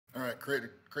right,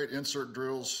 create insert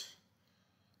drills.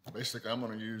 Basically, I'm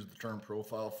going to use the turn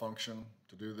profile function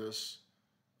to do this.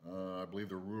 I believe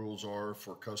the rules are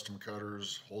for custom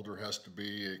cutters, holder has to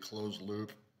be a closed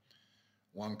loop,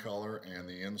 one color, and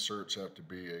the inserts have to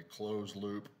be a closed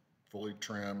loop, fully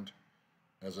trimmed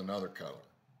as another color.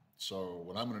 So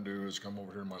what I'm going to do is come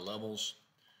over here to my levels,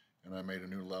 and I made a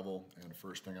new level, and the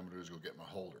first thing I'm going to do is go get my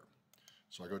holder.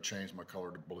 So I go change my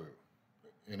color to blue.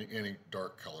 Any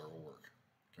dark color will work.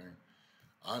 Okay.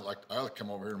 I like to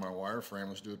come over here to my wireframe.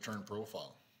 Let's do a turn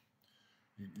profile.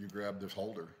 You grab this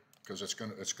holder because it's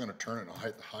gonna turn it in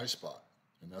a high spot,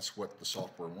 and that's what the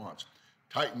software wants.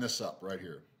 Tighten this up right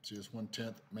here. See this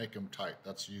 1/10? Make them tight.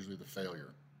 That's usually the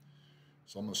failure.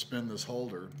 So I'm gonna spin this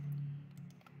holder.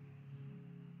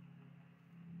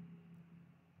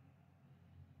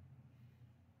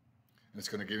 And it's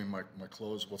going to give me my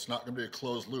closed, well, it's not going to be a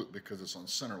closed loop because it's on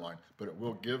center line, but it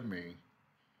will give me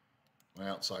my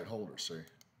outside holder, see?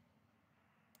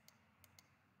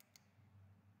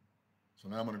 So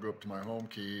now I'm going to go up to my home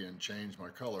key and change my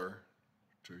color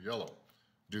to yellow.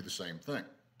 Do the same thing.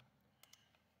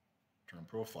 Turn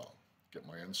profile. Get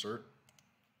my insert.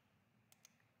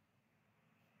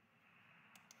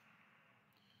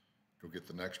 Go get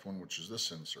the next one, which is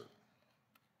this insert.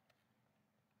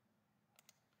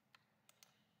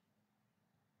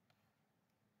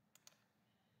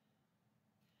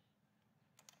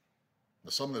 Now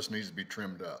some of this needs to be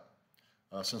trimmed up.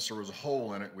 Since there was a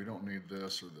hole in it, we don't need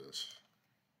this or this.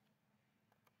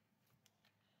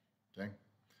 Okay.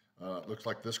 It looks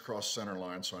like this cross center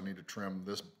line, so I need to trim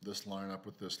this line up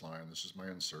with this line. This is my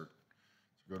insert.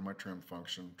 So go to my trim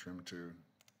function, trim to,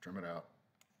 trim it out.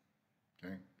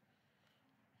 Okay.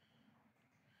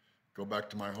 Go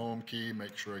back to my home key,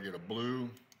 make sure I get a blue.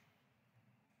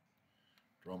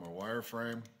 Draw my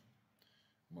wireframe.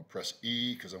 I'm going to press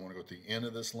E because I want to go to the end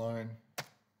of this line.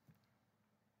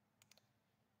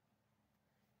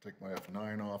 Take my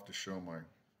F9 off to show my,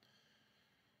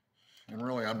 and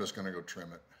really I'm just going to go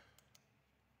trim it.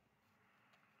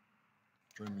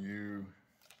 Trim U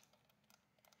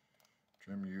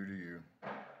to U.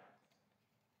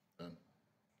 Done.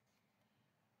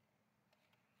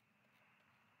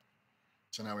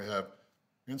 So now we have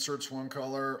inserts one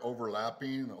color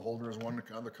overlapping, the holder is one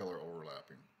other color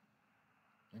overlapping.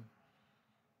 Okay.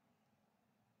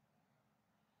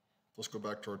 Let's go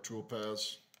back to our tool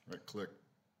paths, right click.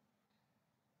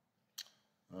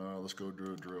 Let's go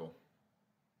do a drill.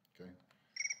 Okay,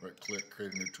 right click,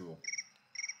 create a new tool.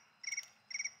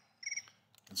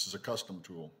 This is a custom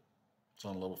tool. It's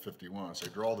on level 51. Say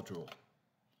draw the tool.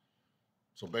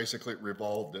 So basically it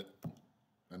revolved it,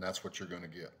 and that's what you're going to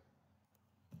get.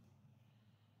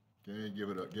 Okay, give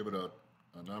it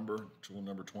a number, tool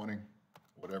number 20,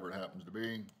 whatever it happens to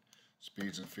be.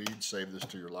 Speeds and feeds. Save this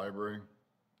to your library.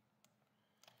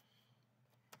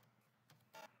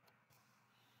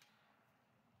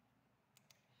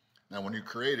 Now when you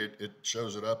create it, it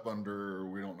shows it up under,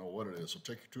 we don't know what it is. So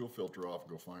take your tool filter off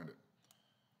and go find it.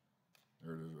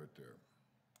 There it is right there.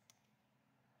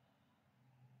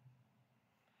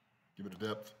 Give it a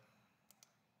depth.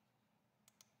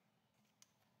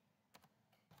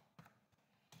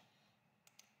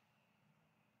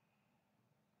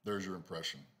 There's your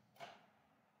impression.